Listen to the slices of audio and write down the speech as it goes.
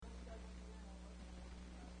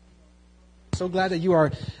So glad that you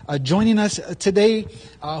are joining us today.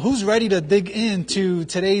 Who's ready to dig into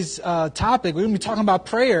today's topic? We're going to be talking about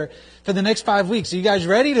prayer for the next 5 weeks. Are you guys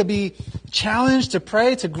ready to be challenged to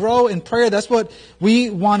pray, to grow in prayer? That's what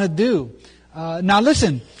we want to do. Now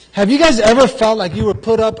listen, have you guys ever felt like you were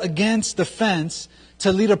put up against the fence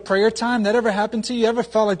to lead a prayer time? That ever happened to you? You ever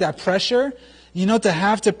felt like that pressure, to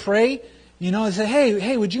have to pray? And say,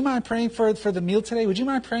 hey, would you mind praying for the meal today? Would you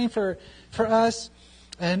mind praying for us?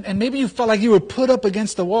 And maybe you felt like you were put up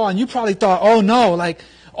against the wall and you probably thought, oh no, like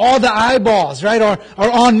all the eyeballs, right, are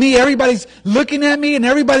on me. Everybody's looking at me and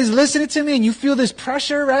everybody's listening to me, and you feel this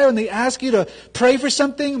pressure, right, when they ask you to pray for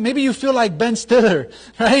something. Maybe you feel like Ben Stiller,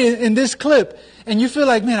 right, in this clip. And you feel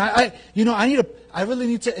like, man, I really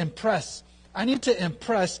need to impress. I need to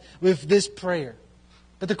impress with this prayer.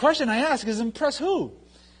 But the question I ask is, impress who?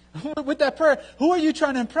 With that prayer, who are you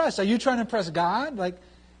trying to impress? Are you trying to impress God? Like,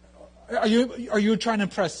 are you trying to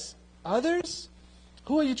impress others?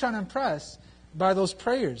 Who are you trying to impress by those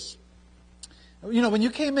prayers? When you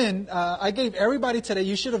came in, I gave everybody today,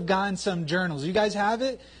 you should have gotten some journals. You guys have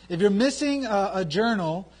it? If you're missing a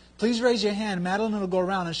journal, please raise your hand. Madeline will go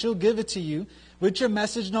around and she'll give it to you. With your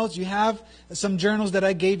message notes, you have some journals that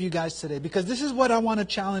I gave you guys today. Because this is what I want to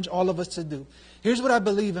challenge all of us to do. Here's what I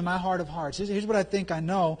believe in my heart of hearts. Here's what I think I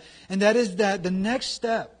know. And that is that the next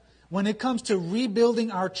step, when it comes to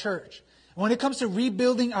rebuilding our church, when it comes to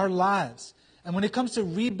rebuilding our lives, and when it comes to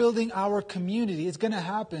rebuilding our community, it's going to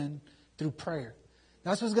happen through prayer.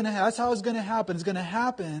 That's how it's going to happen. It's going to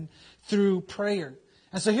happen through prayer.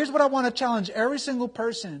 And so here's what I want to challenge every single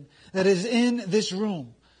person that is in this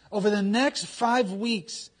room. Over the next 5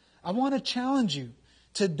 weeks, I want to challenge you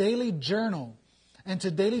to daily journal and to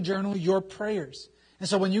daily journal your prayers. And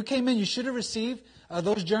so when you came in, you should have received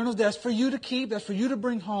those journals. That's for you to keep. That's for you to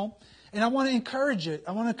bring home. And I want to encourage you.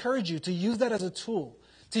 I want to encourage you to use that as a tool,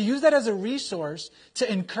 to use that as a resource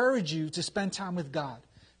to encourage you to spend time with God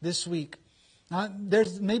this week.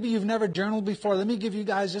 Maybe you've never journaled before. Let me give you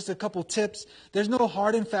guys just a couple tips. There's no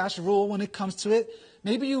hard and fast rule when it comes to it.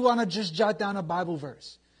 Maybe you want to just jot down a Bible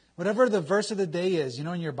verse. Whatever the verse of the day is,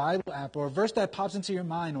 in your Bible app, or a verse that pops into your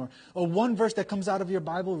mind, or one verse that comes out of your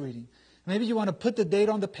Bible reading. Maybe you want to put the date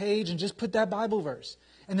on the page and just put that Bible verse.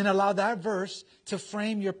 And then allow that verse to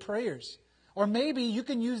frame your prayers. Or maybe you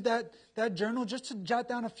can use that journal just to jot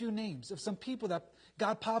down a few names of some people that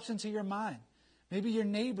God pops into your mind. Maybe your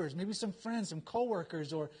neighbors, maybe some friends, some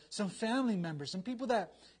coworkers, or some family members, some people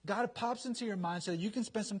that God pops into your mind so that you can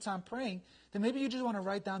spend some time praying. Then maybe you just want to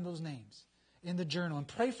write down those names in the journal and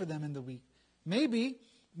pray for them in the week. Maybe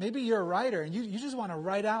you're a writer and you just want to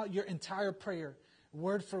write out your entire prayer,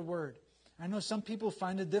 word for word. I know some people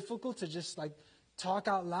find it difficult to just talk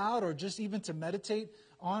out loud or just even to meditate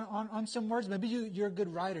on some words. Maybe you're a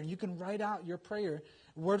good writer and you can write out your prayer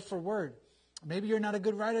word for word. Maybe you're not a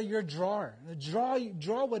good writer, you're a drawer.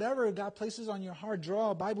 Draw whatever God places on your heart.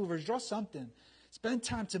 Draw a Bible verse, draw something. Spend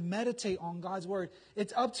time to meditate on God's word.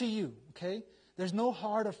 It's up to you, okay? There's no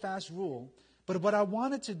hard or fast rule. But what I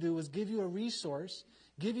wanted to do is give you a resource,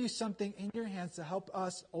 give you something in your hands to help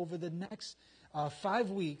us over the next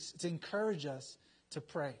 5 weeks to encourage us to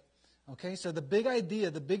pray. Okay, so the big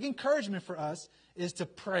idea, the big encouragement for us is to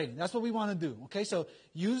pray. That's what we want to do. Okay, so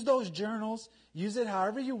use those journals, use it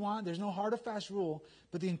however you want. There's no hard or fast rule,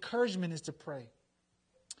 but the encouragement is to pray.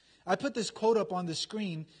 I put this quote up on the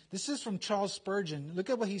screen. This is from Charles Spurgeon. Look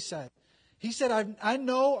at what he said. He said, I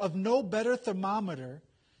know of no better thermometer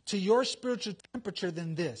to your spiritual temperature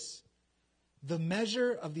than this, the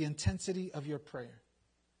measure of the intensity of your prayer.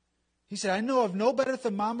 He said, I know of no better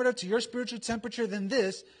thermometer to your spiritual temperature than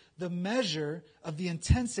this, the measure of the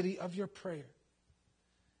intensity of your prayer.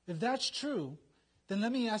 If that's true, then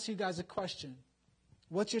let me ask you guys a question.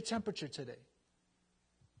 What's your temperature today?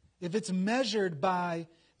 If it's measured by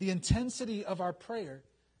the intensity of our prayer,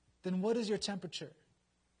 then what is your temperature?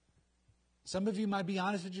 Some of you might be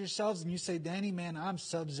honest with yourselves and you say, Danny, man, I'm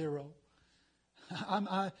sub-zero.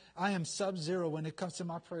 I am sub-zero when it comes to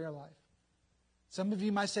my prayer life. Some of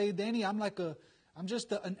you might say, Danny, I'm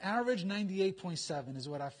just an average 98.7 is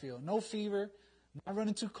what I feel. No fever. I'm not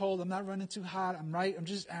running too cold. I'm not running too hot. I'm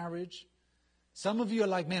just average. Some of you are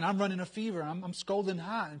like, man, I'm running a fever. I'm scolding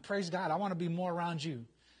hot. And praise God, I want to be more around you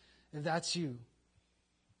if that's you.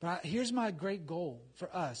 But here's my great goal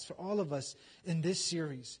for us, for all of us in this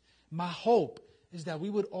series. My hope is that we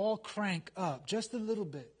would all crank up just a little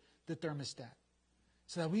bit the thermostat,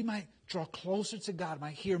 so that we might draw closer to God,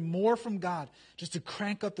 might hear more from God, just to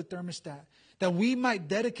crank up the thermostat. That we might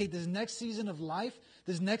dedicate this next season of life,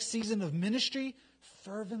 this next season of ministry,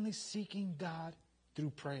 fervently seeking God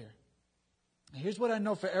through prayer. And here's what I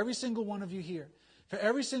know for every single one of you here. For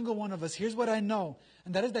every single one of us, here's what I know,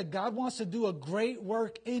 and that is that God wants to do a great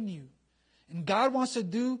work in you. And God wants to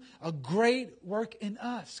do a great work in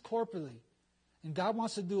us corporately. And God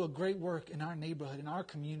wants to do a great work in our neighborhood, in our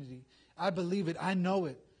community. I believe it. I know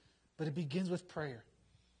it. But it begins with prayer.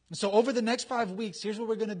 And so over the next 5 weeks, here's what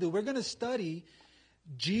we're going to do. We're going to study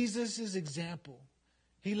Jesus' example.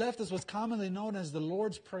 He left us what's commonly known as the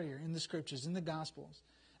Lord's Prayer in the Scriptures, in the Gospels.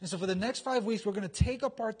 And so for the next 5 weeks, we're going to take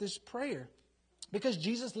apart this prayer because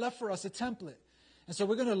Jesus left for us a template. And so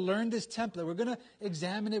we're going to learn this template. We're going to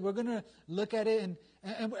examine it. We're going to look at it. And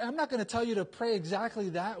I'm not going to tell you to pray exactly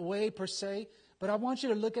that way per se, but I want you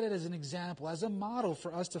to look at it as an example, as a model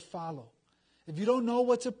for us to follow. If you don't know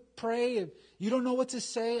what to pray, if you don't know what to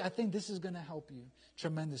say, I think this is going to help you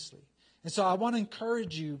tremendously. And so I want to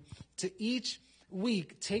encourage you to each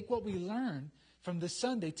week take what we learn from this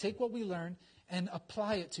Sunday, take what we learn and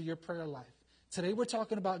apply it to your prayer life. Today we're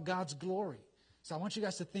talking about God's glory. So I want you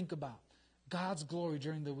guys to think about God's glory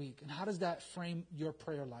during the week. And how does that frame your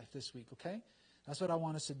prayer life this week, okay? That's what I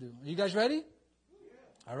want us to do. Are you guys ready?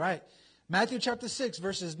 Yeah. All right. Matthew chapter 6,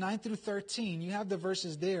 verses 9 through 13. You have the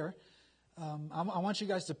verses there. I want you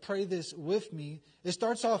guys to pray this with me. It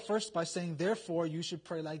starts off first by saying, therefore, you should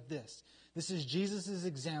pray like this. This is Jesus'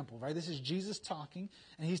 example, right? This is Jesus talking,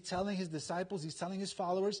 and he's telling his disciples, he's telling his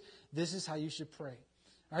followers, this is how you should pray.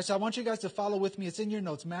 All right, so I want you guys to follow with me. It's in your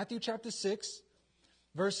notes. Matthew chapter 6,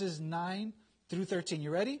 verses 9 through 13. You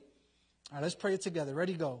ready? All right, let's pray it together.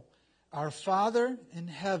 Ready, go. Our Father in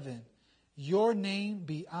heaven, your name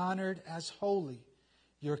be honored as holy.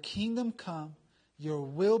 Your kingdom come, your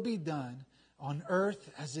will be done on earth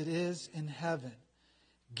as it is in heaven.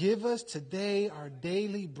 Give us today our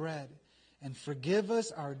daily bread, and forgive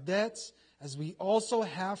us our debts as we also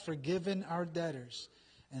have forgiven our debtors.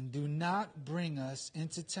 And do not bring us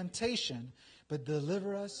into temptation, but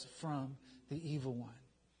deliver us from the evil one.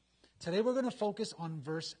 Today we're going to focus on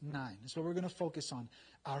verse 9. That's what we're going to focus on.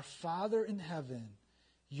 Our Father in heaven,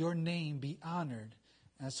 your name be honored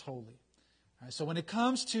as holy. All right, so when it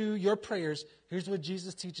comes to your prayers, here's what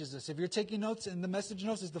Jesus teaches us. If you're taking notes, and the message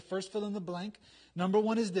notes is the first fill in the blank. Number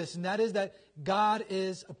one is this, and that is that God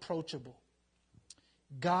is approachable.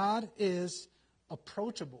 God is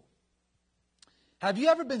approachable. Have you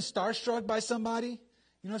ever been starstruck by somebody?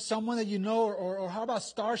 You know, someone that you know, or how about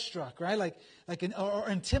starstruck, right? Or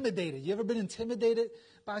intimidated. You ever been intimidated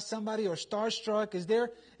by somebody or starstruck? Is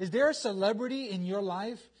there a celebrity in your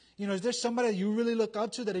life? You know, is there somebody that you really look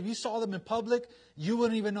up to that if you saw them in public, you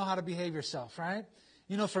wouldn't even know how to behave yourself, right?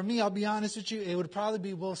 You know, for me, I'll be honest with you, it would probably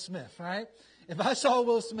be Will Smith, right? If I saw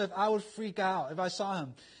Will Smith, I would freak out if I saw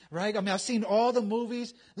him, right? I mean, I've seen all the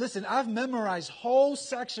movies. Listen, I've memorized whole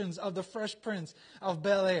sections of The Fresh Prince of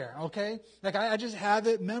Bel-Air, okay? Like, I just have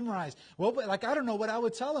it memorized. Well, but like, I don't know what I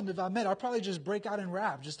would tell him if I met. I'd probably just break out and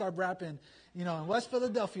rap, just start rapping, you know, in West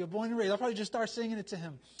Philadelphia, born and raised. I'll probably just start singing it to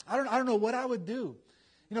him. I don't know what I would do.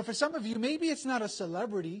 You know, for some of you, maybe it's not a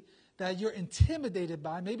celebrity that you're intimidated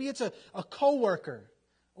by. Maybe it's a coworker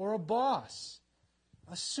or a boss,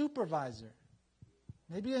 a supervisor.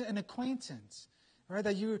 Maybe an acquaintance, right?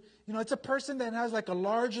 That you know, it's a person that has like a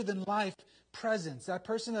larger than life presence. That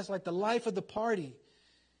person that's like the life of the party,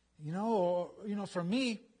 you know, or, you know, for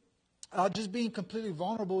me, just being completely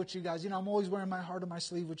vulnerable with you guys. You know, I'm always wearing my heart on my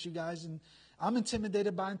sleeve with you guys, and I'm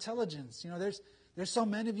intimidated by intelligence. You know, there's so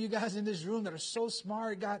many of you guys in this room that are so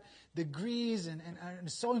smart, got degrees, and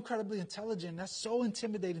so incredibly intelligent. That's so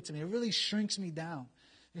intimidating to me. It really shrinks me down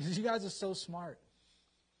because you guys are so smart.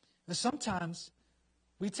 And sometimes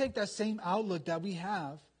we take that same outlook that we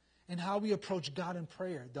have in how we approach God in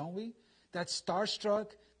prayer, don't we? That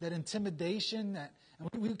starstruck, that intimidation, and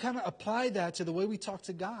we kind of apply that to the way we talk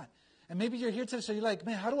to God. And maybe you're here today, so you're like,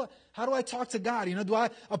 man, how do I talk to God? You know, do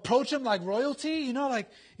I approach Him like royalty? You know, like,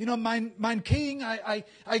 you know, mine King, I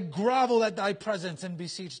grovel at Thy presence and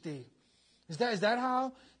beseech Thee. Is that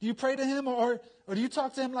how do you pray to Him, or do you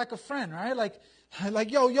talk to Him like a friend, right?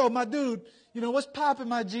 Like yo, my dude, you know, what's poppin',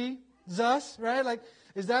 my G? Zus, right?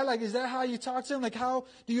 Is that how you talk to Him? Like, how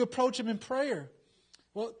do you approach Him in prayer?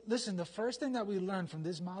 Well, listen, the first thing that we learn from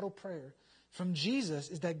this model prayer from Jesus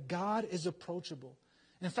is that God is approachable.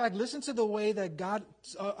 In fact, listen to the way that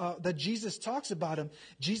that Jesus talks about Him.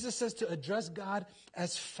 Jesus says to address God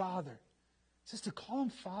as Father. He says to call Him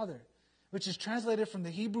Father, which is translated from the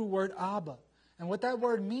Hebrew word Abba. And what that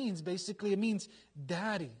word means, basically, it means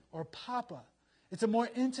daddy or papa. It's a more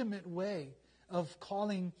intimate way of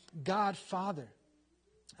calling God Father.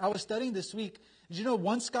 I was studying this week. Did you know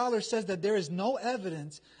one scholar says that there is no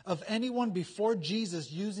evidence of anyone before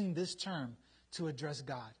Jesus using this term to address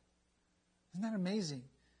God? Isn't that amazing?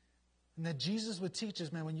 And that Jesus would teach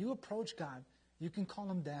us, man, when you approach God, you can call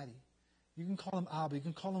him Daddy. You can call him Abba. You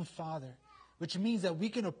can call him Father. Which means that we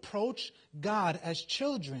can approach God as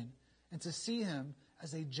children and to see him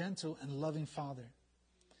as a gentle and loving Father.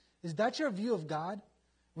 Is that your view of God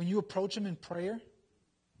when you approach him in prayer?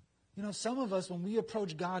 You know, some of us, when we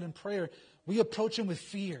approach God in prayer, we approach him with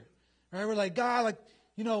fear. Right? We're like, God, like,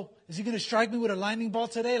 you know, is he going to strike me with a lightning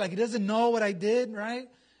bolt today? Like he doesn't know what I did, right?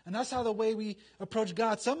 And that's how the way we approach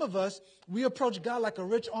God. Some of us, we approach God like a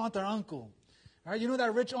rich aunt or uncle. Right? You know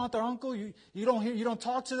that rich aunt or uncle? You don't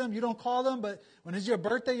talk to them, you don't call them, but when it's your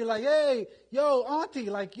birthday, you're like, hey, yo, auntie,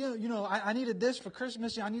 like, I needed this for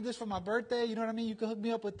Christmas. I need this for my birthday. You know what I mean? You can hook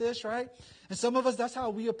me up with this, right? And some of us, that's how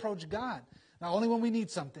we approach God. Now, only when we need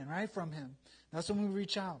something, right, from him. That's when we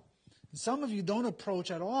reach out. And some of you don't approach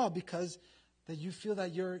at all because that you feel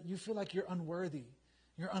like you're unworthy.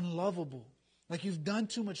 You're unlovable. Like you've done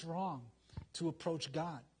too much wrong to approach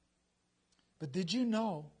God. But did you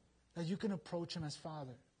know that you can approach him as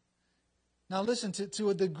Father? Now listen, to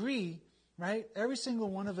a degree, right, every single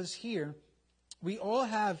one of us here, we all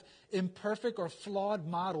have imperfect or flawed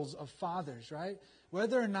models of fathers, right?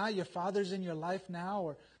 Whether or not your father's in your life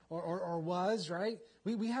now or was, right?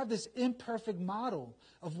 We have this imperfect model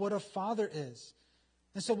of what a father is.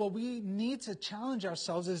 And so what we need to challenge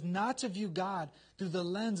ourselves is not to view God through the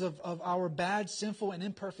lens of our bad, sinful, and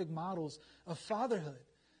imperfect models of fatherhood.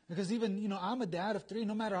 Because even, I'm a dad of 3.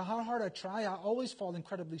 No matter how hard I try, I always fall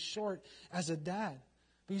incredibly short as a dad.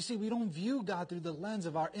 But you see, we don't view God through the lens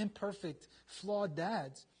of our imperfect, flawed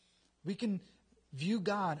dads. We can view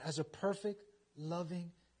God as a perfect,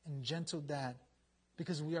 loving, and gentle dad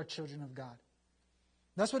because we are children of God.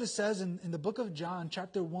 That's what it says in the book of John,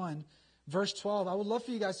 chapter 1, verse 12. I would love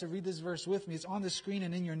for you guys to read this verse with me. It's on the screen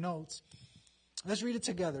and in your notes. Let's read it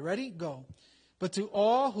together. Ready? Go. But to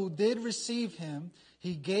all who did receive him,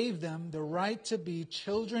 he gave them the right to be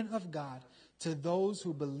children of God, to those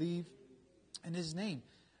who believe in his name.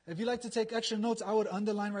 If you like to take extra notes, I would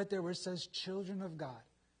underline right there where it says children of God.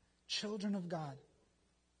 Children of God.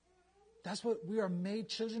 That's what we are made,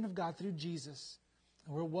 children of God through Jesus.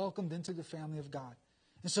 And we're welcomed into the family of God.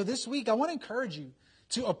 And so this week, I want to encourage you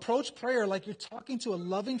to approach prayer like you're talking to a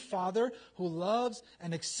loving Father who loves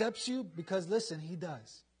and accepts you because, listen, he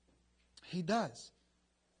does. He does.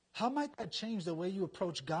 How might that change the way you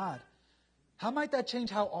approach God? How might that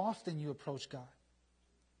change how often you approach God?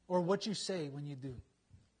 Or what you say when you do?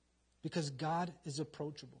 Because God is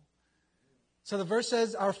approachable. So the verse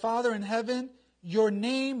says, our Father in heaven, your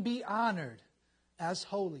name be honored as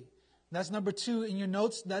holy. That's number 2 in your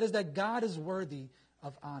notes. That is that God is worthy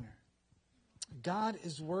of honor. God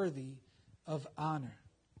is worthy of honor.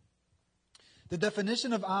 The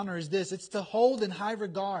definition of honor is this. It's to hold in high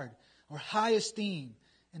regard or high esteem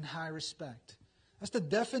and high respect. That's the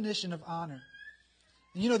definition of honor.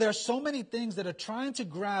 And there are so many things that are trying to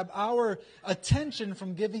grab our attention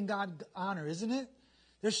from giving God honor, isn't it?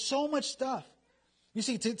 There's so much stuff. You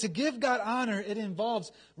see, to give God honor, it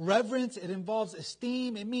involves reverence, it involves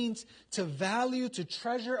esteem, it means to value, to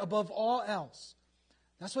treasure above all else.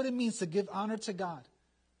 That's what it means to give honor to God.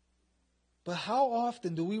 But how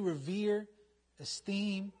often do we revere,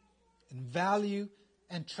 esteem, and value,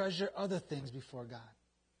 and treasure other things before God?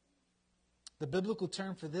 The biblical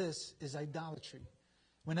term for this is idolatry.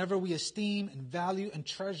 Whenever we esteem and value and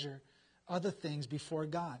treasure other things before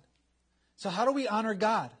God. So how do we honor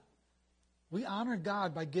God? We honor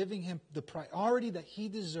God by giving him the priority that he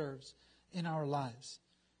deserves in our lives.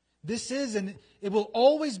 This is, and it will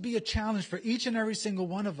always be a challenge for each and every single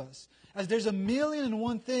one of us, as there's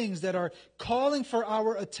 1,000,001 things that are calling for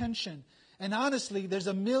our attention. And honestly, there's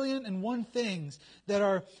 1,000,001 things that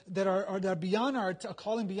are beyond our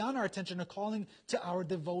calling beyond our attention, are calling to our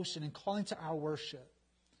devotion and calling to our worship.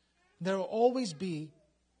 There will always be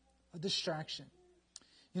a distraction.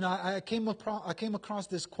 I came across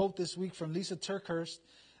this quote this week from Lisa Turkhurst.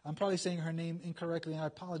 I'm probably saying her name incorrectly, and I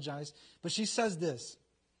apologize. But she says this.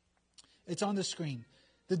 It's on the screen.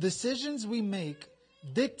 The decisions we make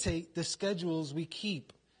dictate the schedules we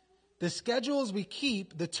keep. The schedules we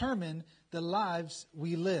keep determine the lives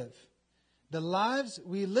we live. The lives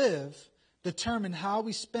we live determine how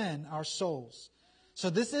we spend our souls. So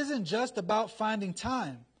this isn't just about finding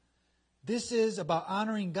time. This is about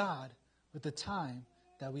honoring God with the time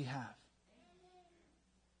that we have.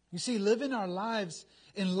 You see, living our lives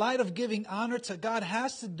in light of giving honor to God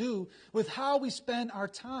has to do with how we spend our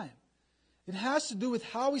time. It has to do with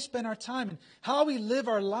how we spend our time and how we live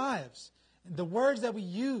our lives, and the words that we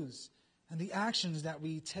use and the actions that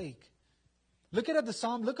we take. Look at the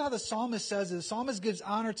psalm. Look how the psalmist says it. The psalmist gives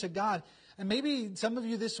honor to God. And maybe some of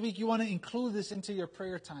you this week, you want to include this into your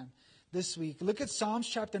prayer time this week. Look at Psalms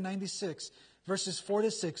chapter 96, verses 4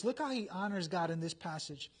 to 6. Look how he honors God in this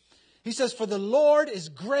passage. He says, "For the Lord is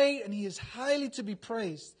great and he is highly to be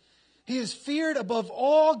praised. He is feared above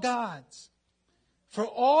all gods. For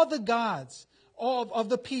all the gods of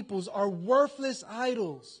the peoples are worthless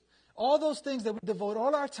idols." All those things that we devote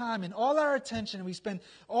all our time and all our attention and we spend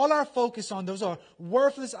all our focus on, those are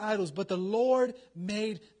worthless idols. But the Lord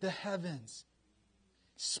made the heavens.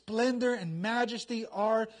 Splendor and majesty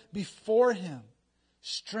are before him.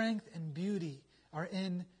 Strength and beauty are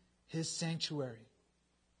in his sanctuary.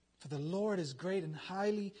 For the Lord is great and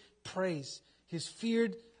highly praised. He is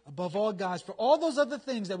feared above all gods. For all those other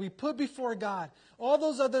things that we put before God, all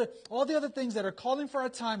the other things that are calling for our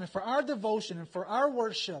time and for our devotion and for our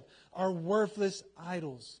worship are worthless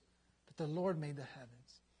idols. But the Lord made the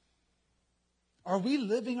heavens. Are we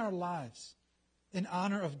living our lives in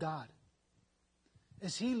honor of God?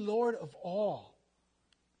 Is he Lord of all?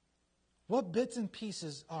 What bits and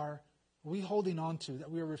pieces are we holding on to that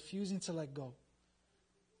we are refusing to let go?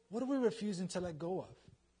 What are we refusing to let go of?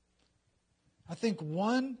 I think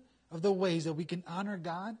one of the ways that we can honor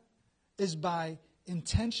God is by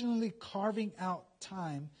intentionally carving out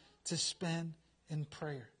time to spend in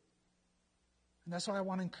prayer. And that's why I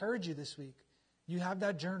want to encourage you this week. You have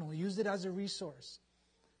that journal. Use it as a resource.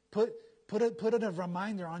 Put a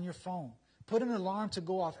reminder on your phone. Put an alarm to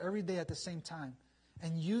go off every day at the same time.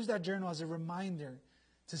 And use that journal as a reminder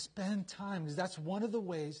to spend time, because that's one of the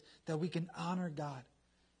ways that we can honor God.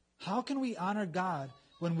 How can we honor God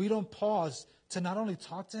when we don't pause to not only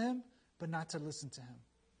talk to him, but not to listen to him?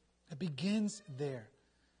 It begins there.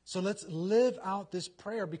 So let's live out this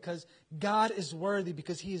prayer because God is worthy,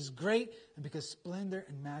 because he is great, and because splendor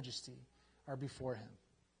and majesty are before him.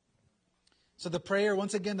 So the prayer,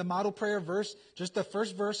 once again, the model prayer verse, just the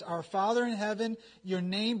first verse, "Our Father in heaven, your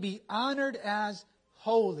name be honored as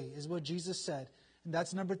holy," is what Jesus said. And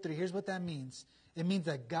that's number 3. Here's what that means. It means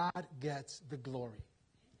that God gets the glory.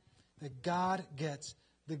 That God gets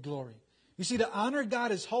the glory. You see, to honor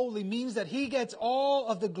God as holy means that he gets all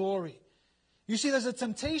of the glory. You see, there's a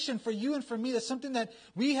temptation for you and for me. That's something that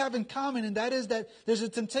we have in common, and that is that there's a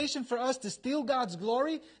temptation for us to steal God's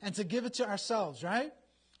glory and to give it to ourselves, right?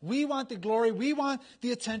 We want the glory, we want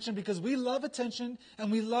the attention because we love attention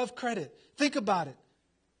and we love credit. Think about it.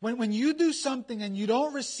 When you do something and you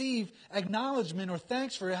don't receive acknowledgement or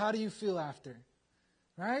thanks for it, how do you feel after?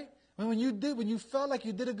 Right? When you felt like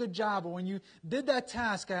you did a good job, or when you did that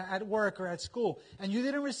task at work or at school and you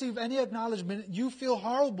didn't receive any acknowledgement, you feel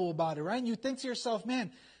horrible about it, right? And you think to yourself,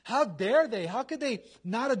 man, how dare they? How could they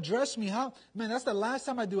not address me? Man, that's the last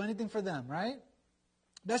time I do anything for them, right?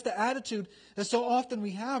 That's the attitude that so often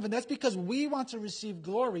we have, and that's because we want to receive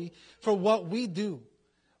glory for what we do.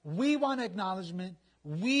 We want acknowledgement.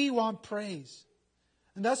 We want praise.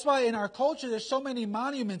 And that's why in our culture there's so many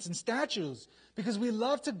monuments and statues, because we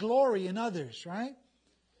love to glory in others, right?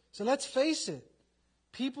 So let's face it.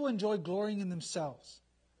 People enjoy glorying in themselves.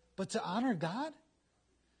 But to honor God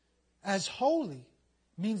as holy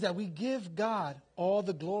means that we give God all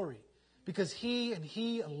the glory, because he and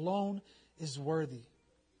he alone is worthy.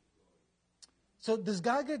 So does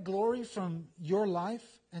God get glory from your life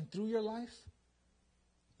and through your life?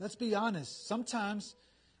 Let's be honest. Sometimes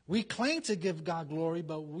we claim to give God glory,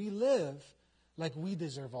 but we live like we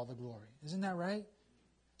deserve all the glory. Isn't that right?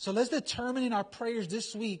 So let's determine in our prayers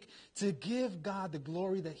this week to give God the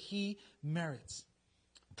glory that he merits.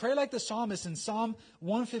 Pray like the psalmist in Psalm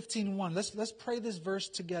 115:1. Let's pray this verse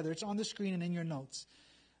together. It's on the screen and in your notes.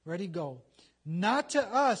 Ready, go. "Not to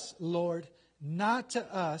us, Lord, not to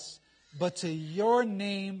us, but to your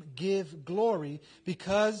name give glory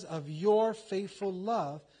because of your faithful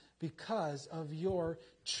love, because of your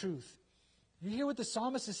truth." You hear what the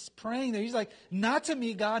psalmist is praying there. He's like, not to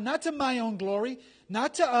me, God, not to my own glory,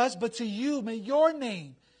 not to us, but to you. May your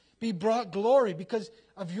name be brought glory because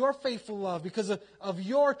of your faithful love, because of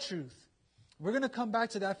your truth. We're going to come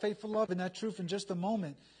back to that faithful love and that truth in just a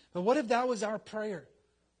moment. But what if that was our prayer?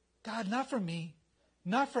 God, not for me,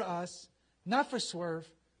 not for us, not for Swerve,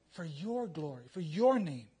 for your glory, for your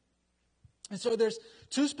name. And so there's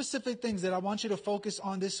 2 specific things that I want you to focus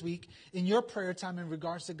on this week in your prayer time in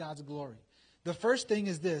regards to God's glory. The first thing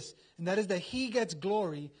is this, and that is that he gets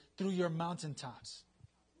glory through your mountaintops.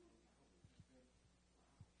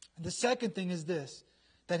 And the second thing is this,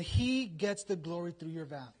 that he gets the glory through your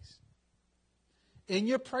valleys. In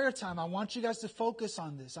your prayer time, I want you guys to focus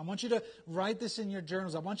on this. I want you to write this in your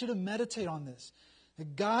journals. I want you to meditate on this.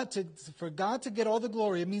 For God to get all the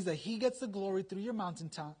glory, it means that he gets the glory through your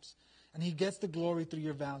mountaintops and he gets the glory through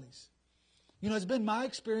your valleys. You know, it's been my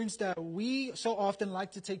experience that we so often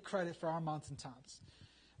like to take credit for our mountaintops.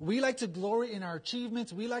 We like to glory in our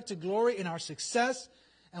achievements. We like to glory in our success.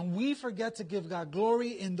 And we forget to give God glory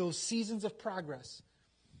in those seasons of progress.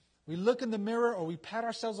 We look in the mirror or we pat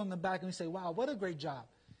ourselves on the back and we say, wow, what a great job.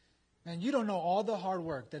 And you don't know all the hard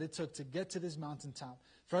work that it took to get to this mountaintop,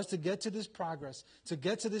 for us to get to this progress, to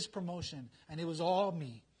get to this promotion. And it was all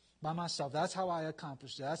me, by myself. That's how I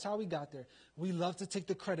accomplished it. That's how we got there. We love to take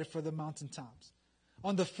the credit for the mountaintops.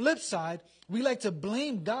 On the flip side, we like to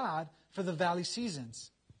blame God for the valley seasons,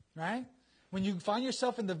 right? When you find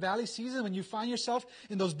yourself in the valley season, when you find yourself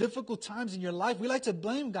in those difficult times in your life, we like to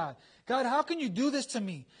blame God. God, how can you do this to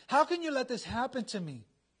me? How can you let this happen to me?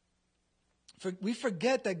 We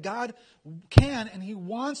forget that God can and He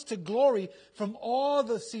wants to glory from all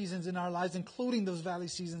the seasons in our lives, including those valley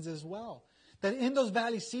seasons as well. That in those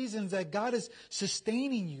valley seasons that God is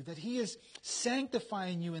sustaining you, that He is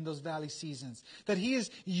sanctifying you in those valley seasons, that He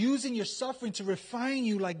is using your suffering to refine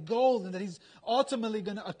you like gold, and that He's ultimately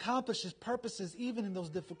going to accomplish His purposes even in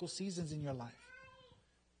those difficult seasons in your life.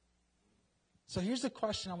 So here's the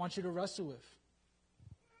question I want you to wrestle with.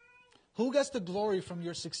 Who gets the glory from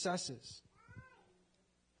your successes?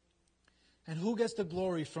 And who gets the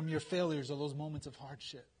glory from your failures or those moments of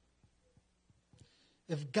hardship?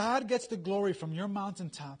 If God gets the glory from your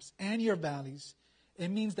mountaintops and your valleys, it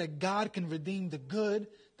means that God can redeem the good,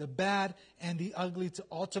 the bad, and the ugly to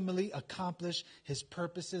ultimately accomplish His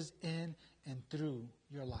purposes in and through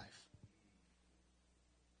your life.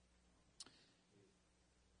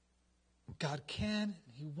 God can,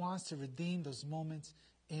 and He wants to redeem those moments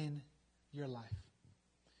in your life.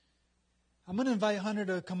 I'm going to invite Hunter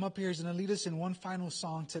to come up here. He's going to lead us in one final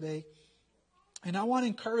song today. And I want to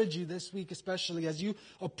encourage you this week, especially as you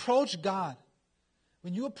approach God.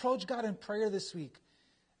 When you approach God in prayer this week,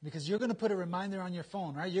 because you're going to put a reminder on your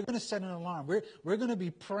phone, right? You're going to set an alarm. We're going to be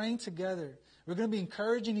praying together. We're going to be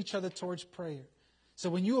encouraging each other towards prayer. So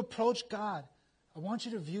when you approach God, I want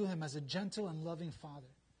you to view Him as a gentle and loving Father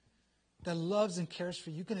that loves and cares for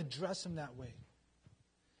you. You can address Him that way.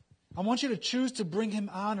 I want you to choose to bring Him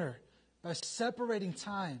honor by separating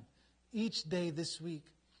time each day this week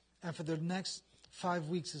and for the next 5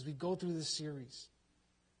 weeks as we go through this series.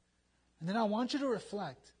 And then I want you to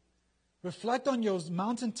reflect. Reflect on your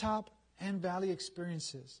mountaintop and valley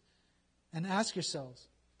experiences and ask yourselves,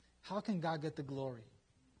 how can God get the glory?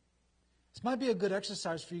 This might be a good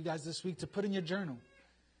exercise for you guys this week to put in your journal.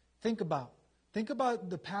 Think about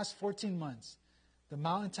the past 14 months, the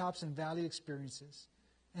mountaintops and valley experiences,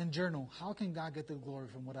 and journal, how can God get the glory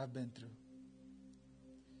from what I've been through?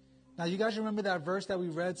 Now, you guys remember that verse that we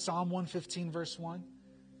read, Psalm 115, verse 1?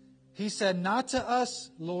 He said, not to us,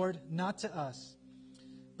 Lord, not to us,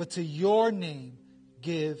 but to your name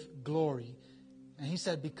give glory. And He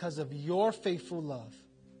said, because of your faithful love,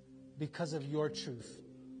 because of your truth.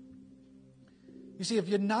 You see, if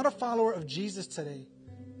you're not a follower of Jesus today,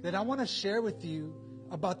 then I want to share with you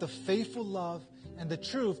about the faithful love and the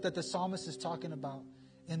truth that the psalmist is talking about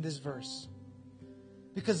in this verse.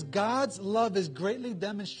 Because God's love is greatly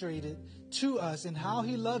demonstrated to us in how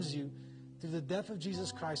He loves you through the death of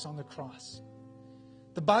Jesus Christ on the cross.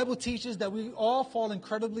 The Bible teaches that we all fall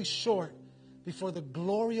incredibly short before the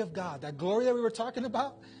glory of God. That glory that we were talking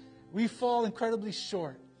about, we fall incredibly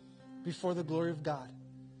short before the glory of God.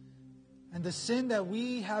 And the sin that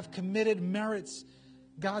we have committed merits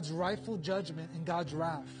God's rightful judgment and God's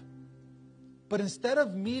wrath. But instead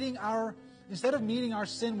of meeting our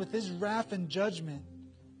sin with His wrath and judgment,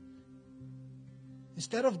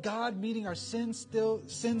 instead of God meeting our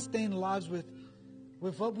sin-stained lives with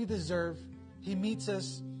what we deserve, He meets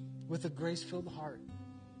us with a grace-filled heart.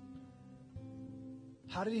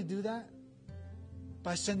 How did He do that?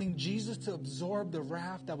 By sending Jesus to absorb the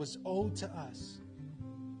wrath that was owed to us.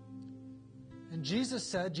 And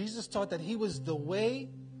Jesus taught that He was the way,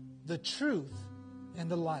 the truth, and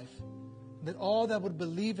the life. That all that would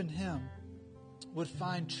believe in Him would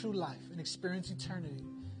find true life and experience eternity.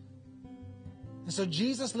 And so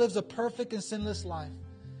Jesus lives a perfect and sinless life.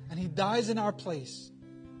 And He dies in our place.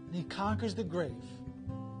 And He conquers the grave.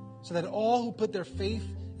 So that all who put their faith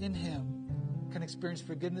in Him can experience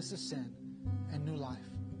forgiveness of sin and new life.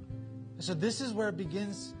 And so this is where it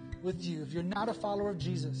begins with you. If you're not a follower of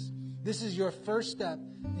Jesus, this is your first step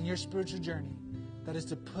in your spiritual journey. That is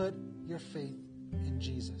to put your faith in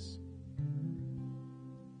Jesus.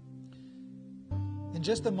 In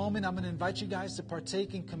just a moment, I'm going to invite you guys to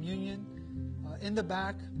partake in communion. In the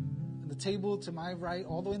back, on the table to my right,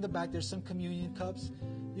 all the way in the back, there's some communion cups.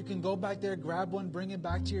 You can go back there, grab one, bring it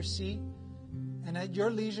back to your seat. And at your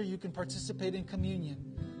leisure, you can participate in communion.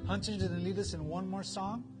 Hunter's going to lead us in one more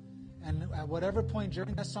song. And at whatever point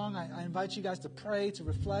during that song, I invite you guys to pray, to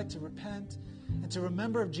reflect, to repent, and to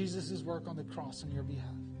remember of Jesus' work on the cross on your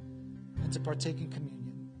behalf, and to partake in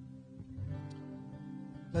communion.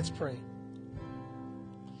 Let's pray.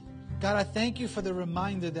 God, I thank you for the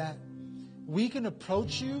reminder that we can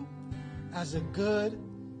approach you as a good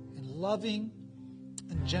and loving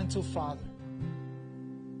and gentle Father.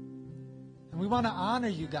 And we want to honor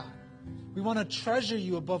you, God. We want to treasure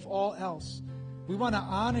you above all else. We want to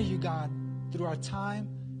honor you, God, through our time,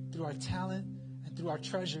 through our talent, and through our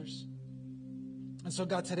treasures. And so,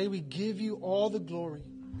 God, today we give you all the glory,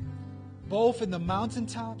 both in the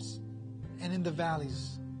mountaintops and in the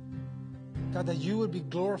valleys. God, that you would be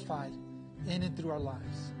glorified in and through our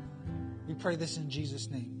lives. We pray this in Jesus'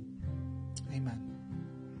 name. Amen.